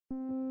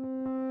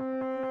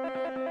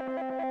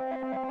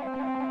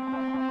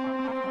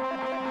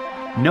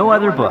No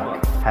other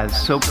book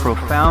has so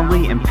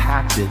profoundly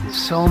impacted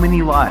so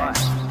many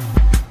lives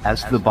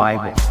as the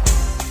Bible.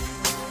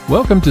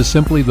 Welcome to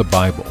Simply the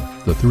Bible,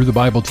 the Through the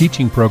Bible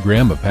teaching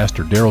program of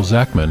Pastor Daryl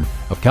Zachman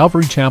of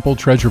Calvary Chapel,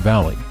 Treasure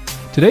Valley.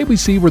 Today we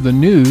see where the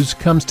news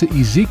comes to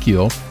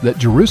Ezekiel that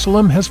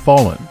Jerusalem has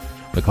fallen.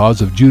 The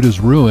cause of Judah's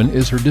ruin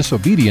is her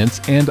disobedience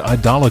and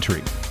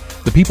idolatry.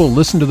 The people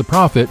listen to the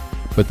prophet,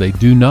 but they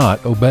do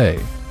not obey.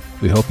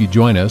 We hope you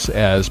join us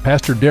as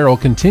Pastor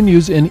Daryl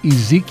continues in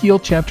Ezekiel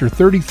chapter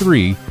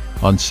 33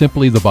 on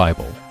Simply the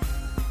Bible.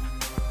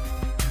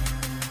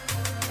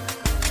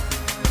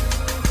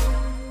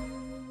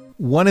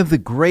 One of the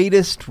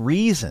greatest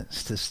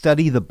reasons to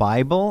study the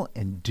Bible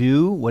and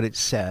do what it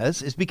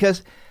says is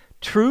because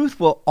truth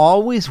will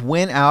always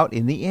win out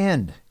in the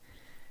end.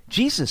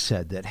 Jesus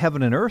said that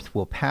heaven and earth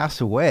will pass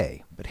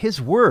away, but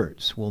his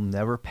words will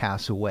never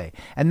pass away.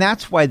 And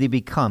that's why they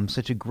become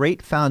such a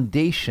great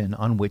foundation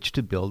on which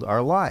to build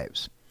our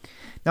lives.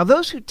 Now,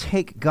 those who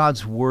take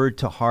God's word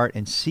to heart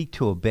and seek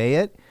to obey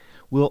it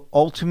will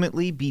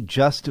ultimately be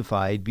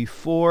justified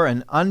before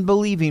an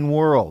unbelieving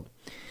world.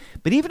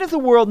 But even if the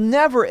world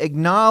never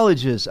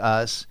acknowledges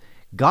us,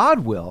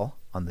 God will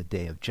on the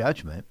day of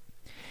judgment.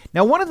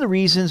 Now, one of the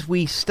reasons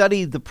we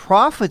study the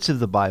prophets of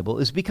the Bible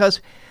is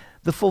because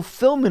the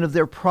fulfillment of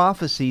their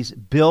prophecies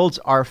builds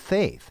our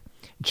faith.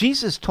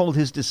 Jesus told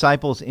his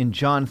disciples in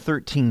John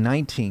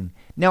 13:19,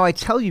 "Now I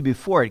tell you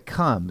before it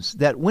comes,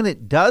 that when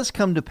it does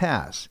come to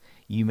pass,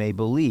 you may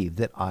believe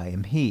that I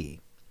am he."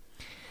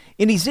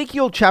 In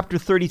Ezekiel chapter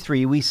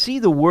 33, we see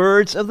the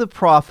words of the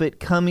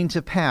prophet coming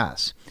to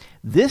pass.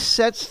 This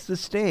sets the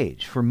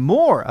stage for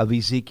more of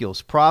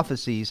Ezekiel's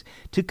prophecies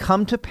to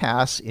come to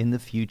pass in the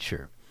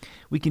future.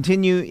 We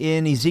continue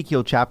in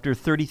Ezekiel chapter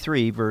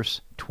 33, verse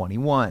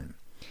 21.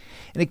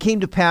 "And it came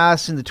to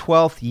pass in the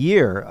 12th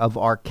year of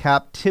our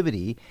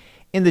captivity,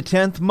 in the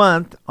 10th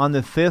month, on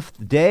the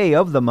 5th day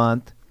of the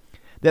month,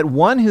 that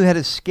one who had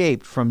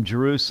escaped from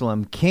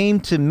Jerusalem came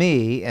to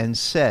me and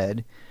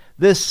said,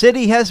 'The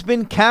city has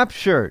been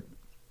captured.'"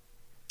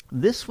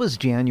 This was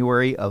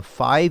January of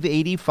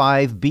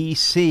 585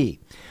 BC.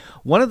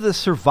 One of the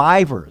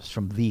survivors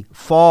from the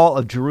fall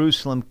of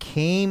Jerusalem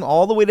came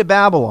all the way to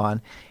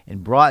Babylon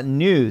and brought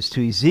news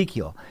to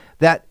Ezekiel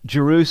that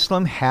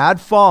Jerusalem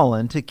had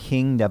fallen to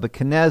King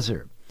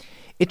Nebuchadnezzar.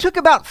 It took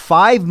about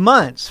 5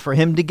 months for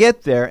him to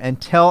get there and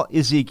tell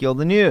Ezekiel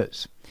the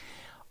news.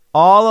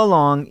 All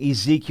along,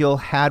 Ezekiel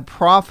had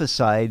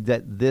prophesied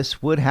that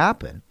this would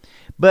happen,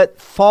 but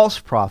false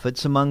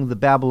prophets among the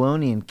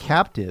Babylonian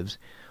captives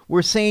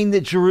were saying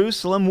that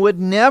Jerusalem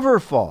would never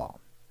fall.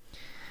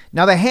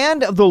 "Now the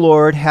hand of the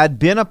Lord had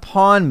been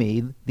upon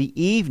me the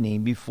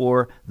evening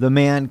before the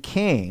man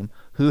came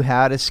who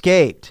had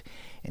escaped,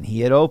 and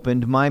he had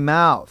opened my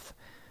mouth.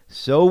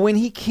 So when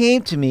he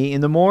came to me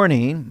in the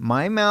morning,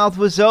 my mouth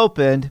was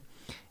opened,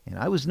 and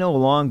I was no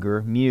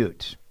longer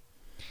mute."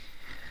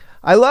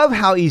 I love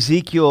how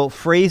Ezekiel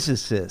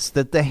phrases this,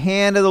 that the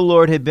hand of the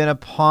Lord had been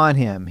upon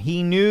him.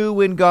 He knew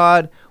when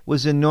God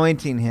was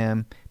anointing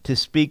him to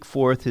speak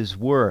forth his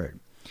word.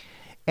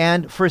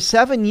 And for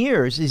 7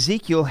 years,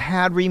 Ezekiel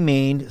had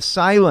remained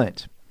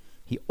silent.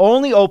 He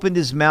only opened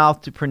his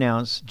mouth to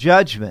pronounce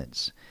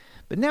judgments.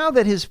 But now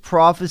that his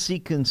prophecy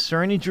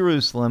concerning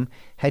Jerusalem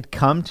had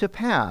come to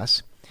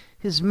pass,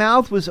 his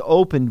mouth was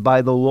opened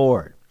by the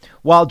Lord.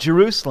 While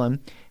Jerusalem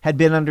had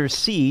been under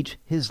siege,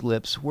 his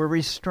lips were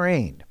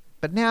restrained.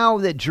 But now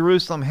that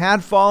Jerusalem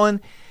had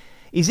fallen,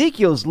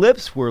 Ezekiel's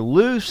lips were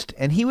loosed,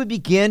 and he would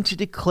begin to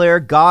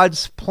declare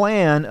God's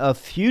plan of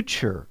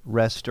future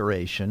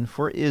restoration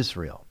for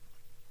Israel.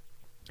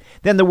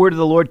 Then the word of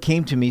the Lord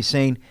came to me,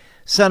 saying,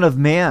 "Son of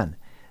man,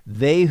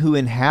 they who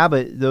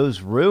inhabit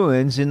those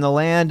ruins in the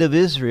land of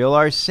Israel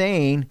are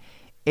saying,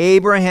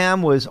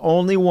 'Abraham was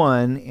only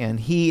one, and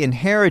he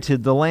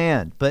inherited the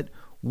land. But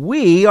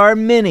we are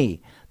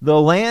many.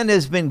 The land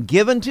has been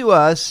given to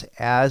us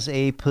as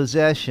a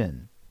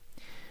possession.'"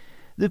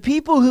 The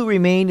people who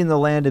remained in the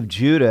land of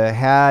Judah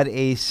had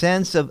a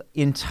sense of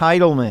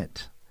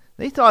entitlement.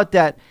 They thought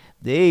that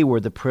they were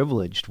the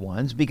privileged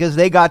ones because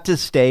they got to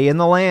stay in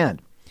the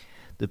land.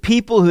 The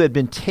people who had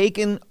been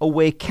taken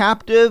away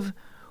captive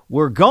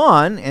were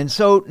gone, and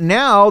so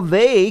now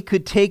they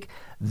could take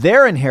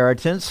their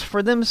inheritance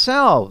for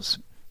themselves.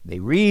 They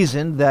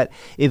reasoned that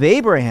if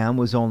Abraham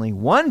was only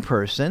one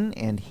person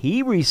and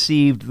he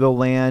received the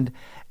land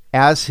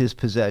as his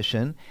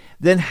possession,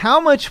 then how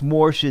much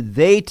more should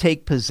they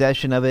take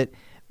possession of it,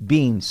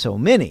 being so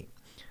many?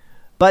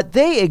 But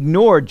they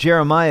ignored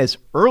Jeremiah's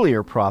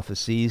earlier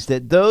prophecies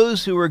that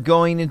those who were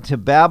going into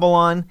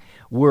Babylon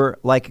were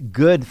like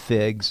good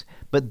figs,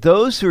 but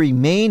those who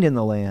remained in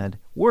the land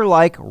were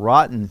like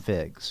rotten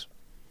figs.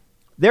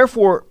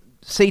 Therefore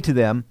say to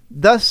them,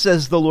 "Thus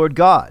says the Lord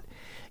God,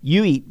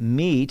 you eat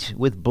meat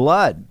with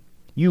blood.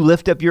 You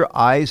lift up your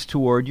eyes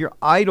toward your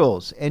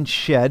idols and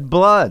shed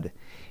blood.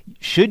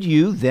 Should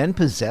you then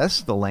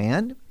possess the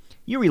land?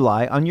 You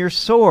rely on your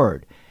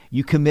sword.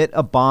 You commit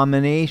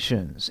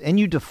abominations, and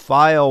you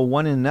defile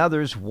one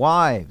another's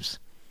wives.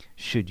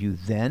 Should you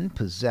then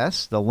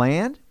possess the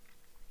land?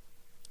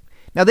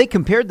 Now, they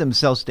compared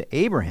themselves to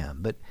Abraham,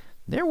 but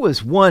there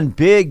was one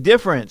big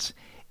difference.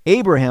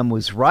 Abraham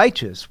was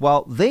righteous,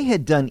 while they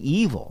had done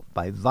evil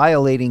by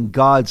violating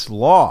God's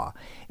law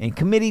and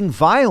committing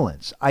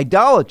violence,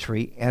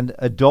 idolatry, and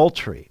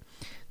adultery.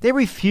 They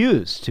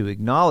refused to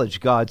acknowledge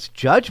God's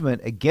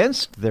judgment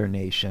against their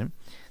nation.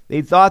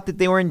 They thought that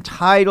they were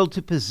entitled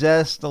to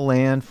possess the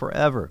land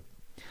forever.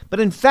 But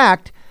in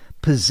fact,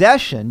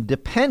 possession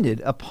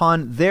depended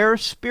upon their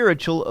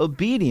spiritual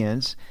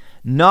obedience,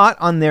 not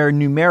on their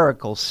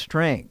numerical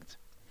strength.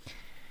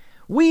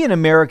 We in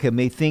America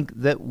may think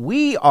that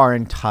we are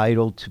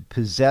entitled to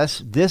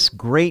possess this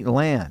great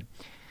land.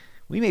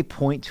 We may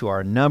point to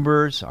our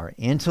numbers, our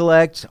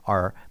intellect,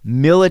 our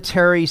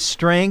military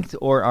strength,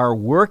 or our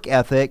work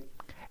ethic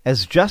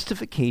as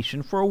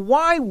justification for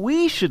why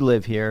we should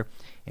live here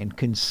and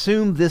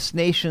consume this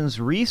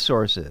nation's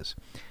resources.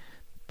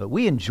 But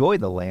we enjoy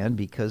the land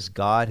because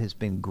God has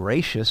been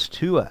gracious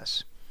to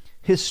us.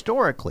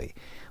 Historically,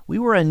 we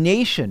were a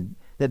nation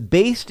that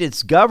based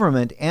its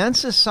government and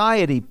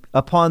society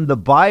upon the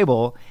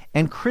Bible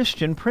and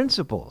Christian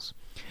principles.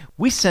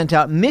 We sent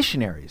out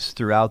missionaries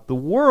throughout the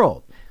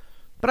world.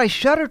 But I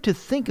shudder to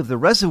think of the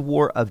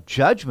reservoir of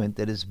judgment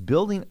that is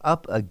building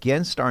up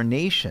against our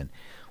nation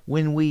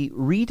when we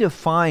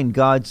redefine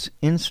God's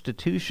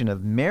institution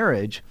of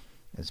marriage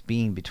as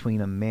being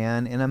between a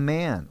man and a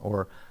man,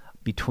 or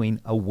between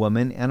a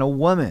woman and a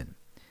woman.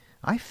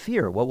 I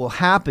fear what will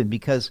happen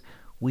because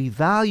we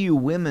value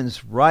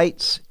women's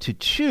rights to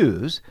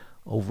choose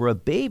over a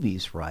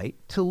baby's right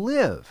to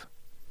live.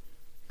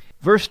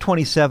 Verse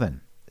 27,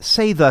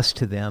 "Say thus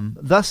to them,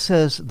 Thus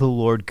says the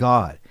Lord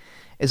God,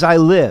 As I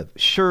live,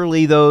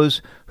 surely those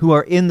who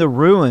are in the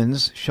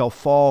ruins shall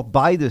fall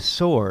by the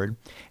sword,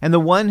 and the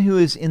one who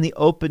is in the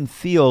open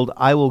field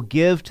I will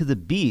give to the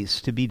beasts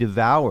to be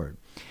devoured,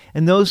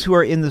 and those who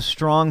are in the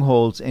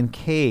strongholds and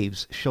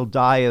caves shall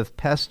die of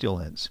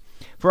pestilence.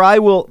 For I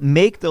will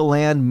make the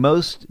land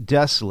most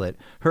desolate,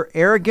 her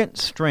arrogant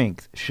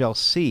strength shall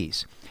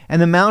cease,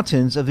 and the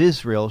mountains of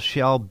Israel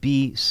shall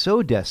be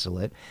so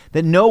desolate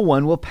that no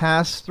one will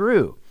pass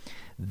through.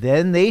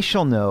 Then they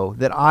shall know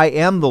that I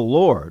am the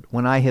Lord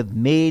when I have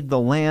made the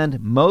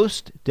land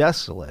most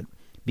desolate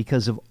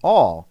because of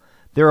all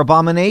their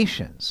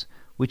abominations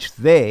which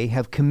they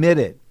have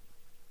committed."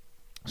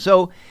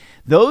 So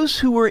those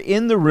who were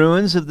in the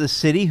ruins of the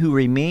city who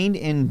remained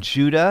in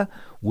Judah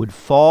would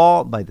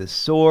fall by the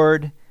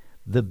sword,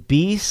 the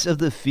beasts of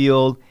the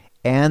field,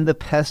 and the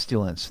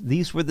pestilence.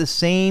 These were the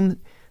same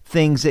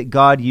things that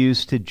God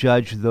used to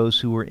judge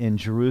those who were in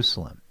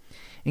Jerusalem.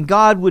 And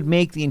God would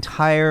make the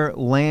entire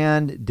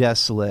land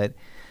desolate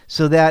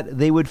so that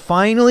they would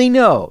finally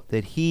know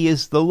that He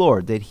is the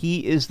Lord, that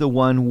He is the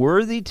one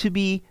worthy to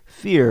be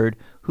feared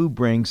who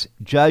brings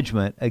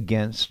judgment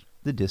against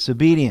the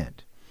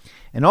disobedient.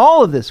 And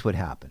all of this would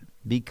happen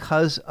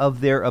because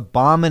of their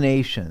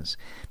abominations,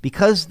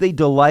 because they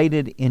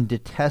delighted in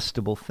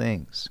detestable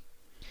things.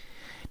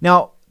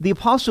 Now, the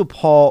Apostle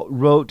Paul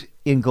wrote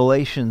in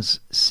Galatians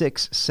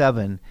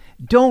 6:7,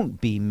 "Don't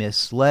be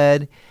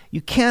misled. You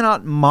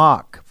cannot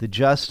mock the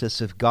justice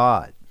of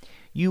God.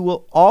 You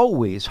will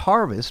always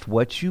harvest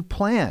what you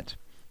plant.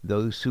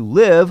 Those who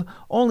live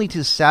only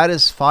to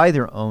satisfy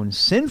their own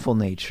sinful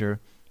nature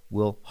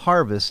will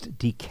harvest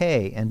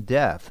decay and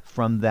death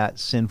from that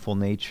sinful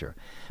nature.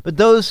 But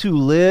those who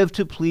live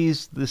to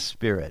please the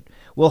Spirit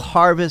will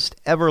harvest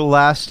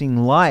everlasting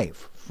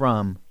life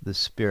from the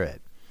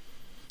Spirit."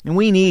 And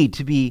we need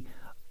to be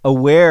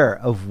aware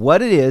of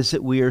what it is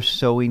that we are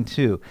sowing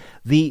to.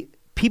 The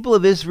people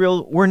of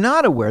Israel were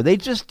not aware. They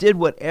just did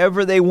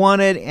whatever they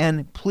wanted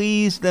and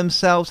pleased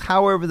themselves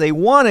however they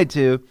wanted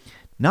to,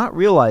 not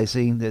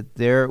realizing that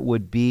there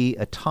would be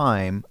a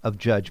time of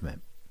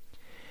judgment.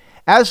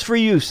 "As for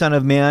you, son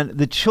of man,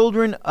 the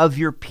children of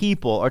your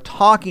people are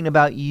talking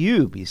about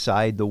you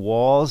beside the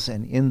walls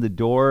and in the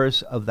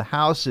doors of the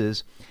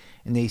houses,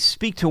 and they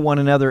speak to one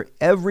another,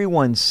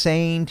 everyone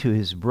saying to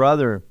his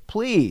brother,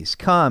 'Please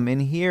come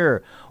and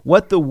hear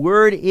what the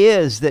word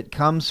is that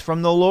comes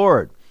from the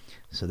Lord.'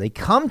 So they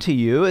come to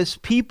you as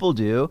people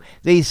do.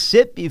 They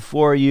sit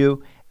before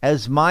you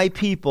as my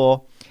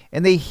people,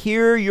 and they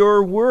hear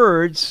your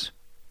words,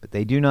 but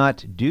they do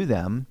not do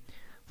them.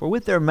 For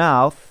with their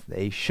mouth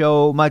they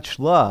show much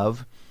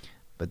love,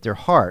 but their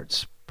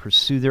hearts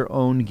pursue their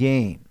own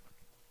gain."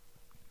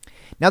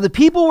 Now the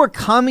people were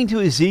coming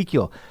to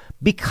Ezekiel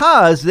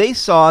because they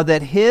saw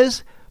that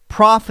his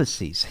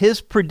prophecies,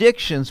 his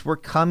predictions were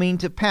coming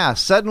to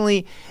pass.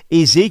 Suddenly,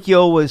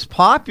 Ezekiel was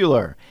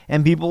popular,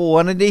 and people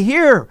wanted to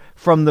hear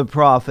from the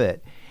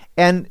prophet.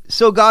 And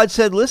so God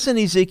said, "Listen,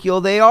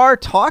 Ezekiel, they are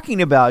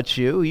talking about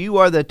you. You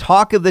are the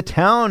talk of the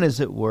town, as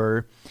it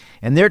were.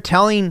 And they're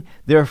telling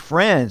their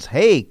friends,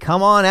 'Hey,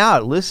 come on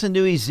out, listen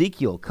to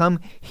Ezekiel. Come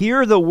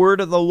hear the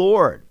word of the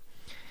Lord.'"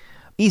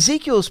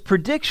 Ezekiel's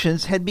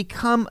predictions had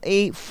become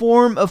a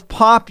form of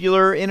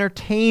popular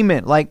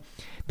entertainment, like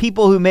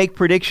people who make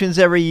predictions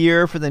every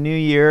year for the new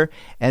year,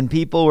 and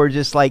people were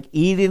just like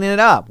eating it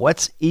up.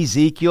 What's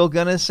Ezekiel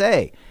going to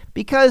say?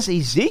 Because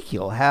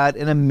Ezekiel had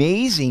an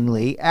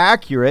amazingly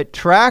accurate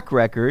track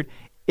record,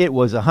 it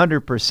was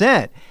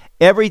 100%.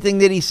 Everything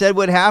that he said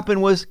would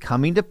happen was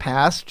coming to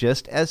pass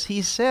just as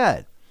he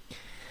said.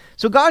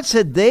 So God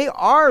said, they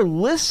are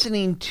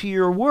listening to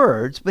your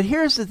words, but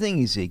here's the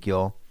thing,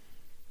 Ezekiel,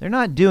 they're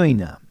not doing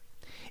them.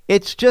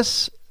 It's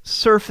just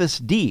surface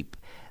deep.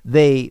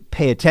 They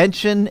pay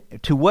attention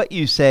to what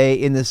you say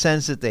in the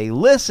sense that they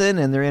listen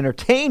and they're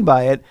entertained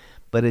by it,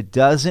 but it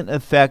doesn't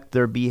affect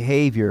their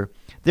behavior.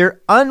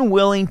 They're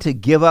unwilling to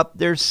give up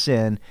their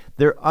sin.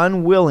 They're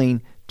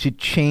unwilling to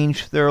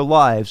change their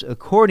lives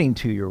according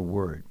to your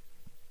word.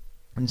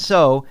 And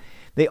so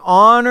they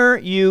honor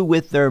you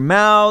with their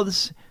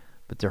mouths,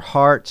 but their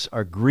hearts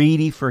are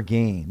greedy for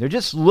gain. They're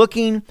just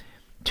looking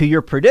to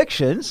your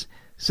predictions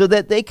so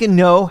that they can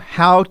know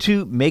how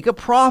to make a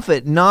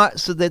profit, not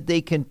so that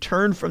they can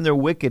turn from their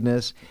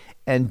wickedness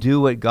and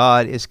do what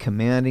God is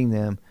commanding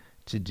them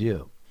to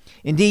do.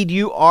 Indeed,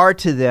 you are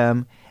to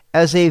them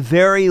as a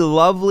very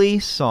lovely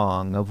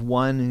song of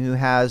one who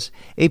has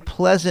a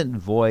pleasant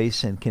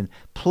voice and can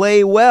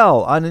play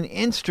well on an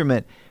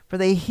instrument, for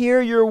they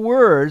hear your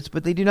words,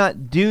 but they do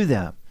not do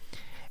them.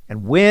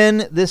 And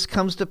when this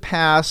comes to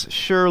pass,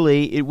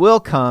 surely it will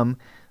come,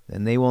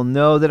 then they will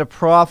know that a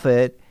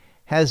prophet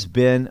has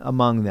been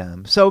among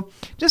them. So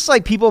just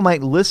like people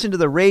might listen to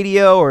the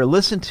radio or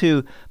listen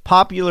to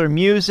popular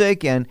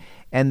music and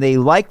they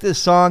like this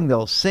song,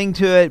 they'll sing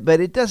to it, but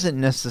it doesn't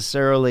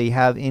necessarily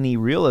have any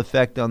real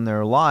effect on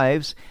their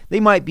lives. They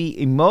might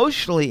be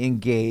emotionally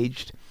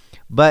engaged,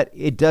 but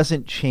it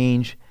doesn't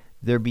change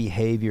their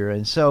behavior.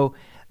 And so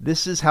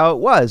this is how it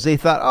was. They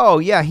thought, oh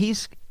yeah,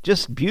 he's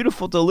just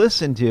beautiful to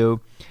listen to,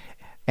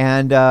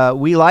 and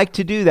we like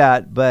to do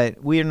that,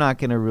 but we're not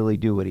going to really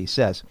do what he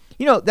says.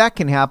 You know, that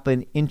can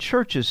happen in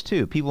churches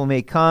too. People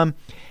may come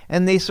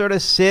and they sort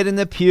of sit in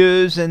the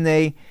pews and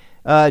they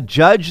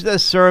judge the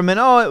sermon.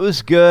 Oh, it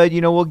was good. You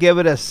know, we'll give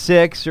it a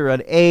 6 or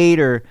an 8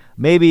 or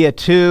maybe a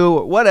 2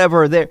 or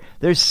whatever.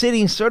 They're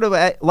sitting sort of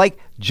like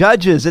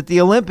judges at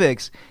the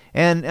Olympics,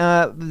 and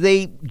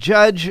they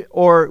judge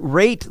or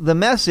rate the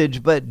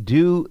message, but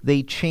do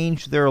they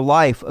change their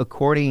life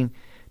according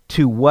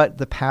to what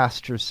the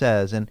pastor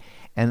says? And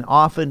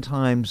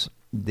oftentimes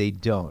they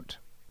don't.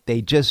 They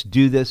just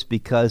do this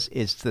because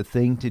it's the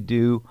thing to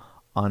do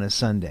on a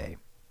Sunday.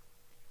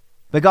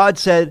 But God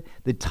said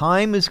the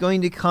time is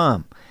going to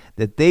come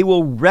that they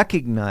will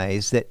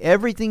recognize that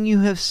everything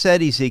you have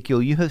said,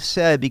 Ezekiel, you have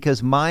said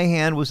because my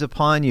hand was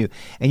upon you,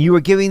 and you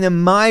are giving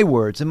them my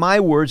words, and my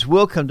words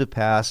will come to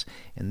pass,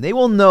 and they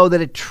will know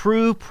that a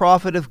true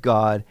prophet of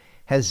God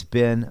has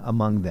been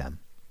among them.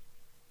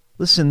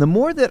 Listen, the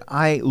more that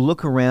I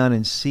look around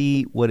and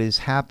see what is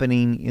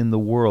happening in the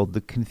world, the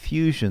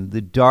confusion,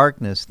 the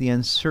darkness, the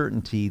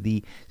uncertainty,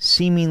 the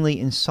seemingly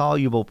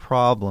insoluble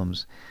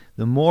problems,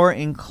 the more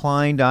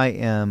inclined I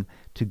am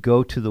to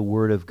go to the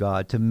Word of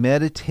God, to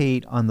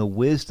meditate on the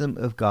wisdom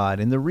of God.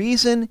 And the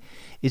reason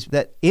is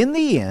that in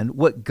the end,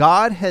 what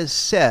God has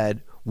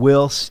said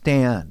will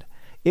stand.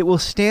 It will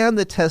stand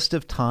the test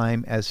of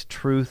time, as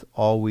truth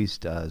always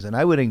does. And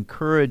I would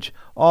encourage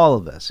all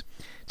of us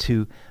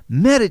to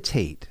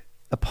meditate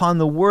upon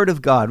the Word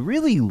of God,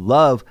 really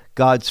love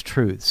God's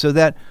truth, so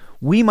that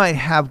we might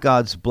have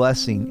God's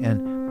blessing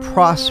and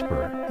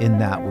prosper in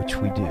that which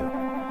we do.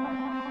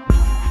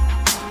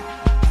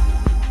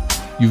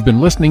 You've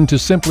been listening to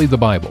Simply the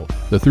Bible,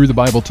 the Through the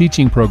Bible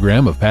teaching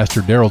program of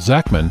Pastor Daryl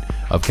Zachman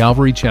of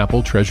Calvary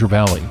Chapel, Treasure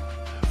Valley.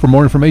 For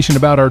more information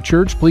about our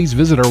church, please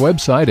visit our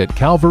website at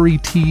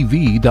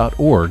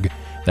calvarytv.org.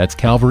 That's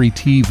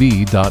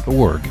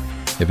calvarytv.org.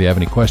 If you have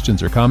any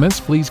questions or comments,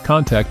 please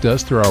contact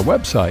us through our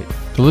website.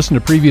 To listen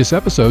to previous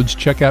episodes,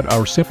 check out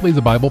our Simply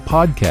the Bible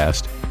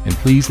podcast, and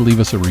please leave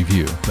us a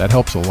review. That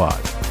helps a lot.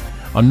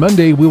 On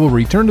Monday, we will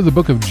return to the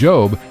book of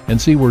Job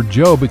and see where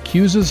Job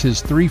accuses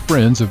his 3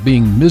 friends of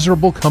being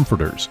miserable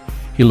comforters.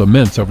 He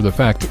laments over the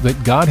fact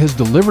that God has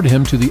delivered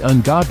him to the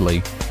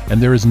ungodly,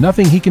 and there is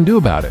nothing he can do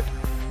about it.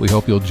 We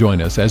hope you'll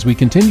join us as we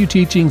continue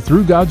teaching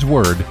through God's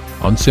Word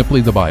on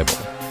Simply the Bible.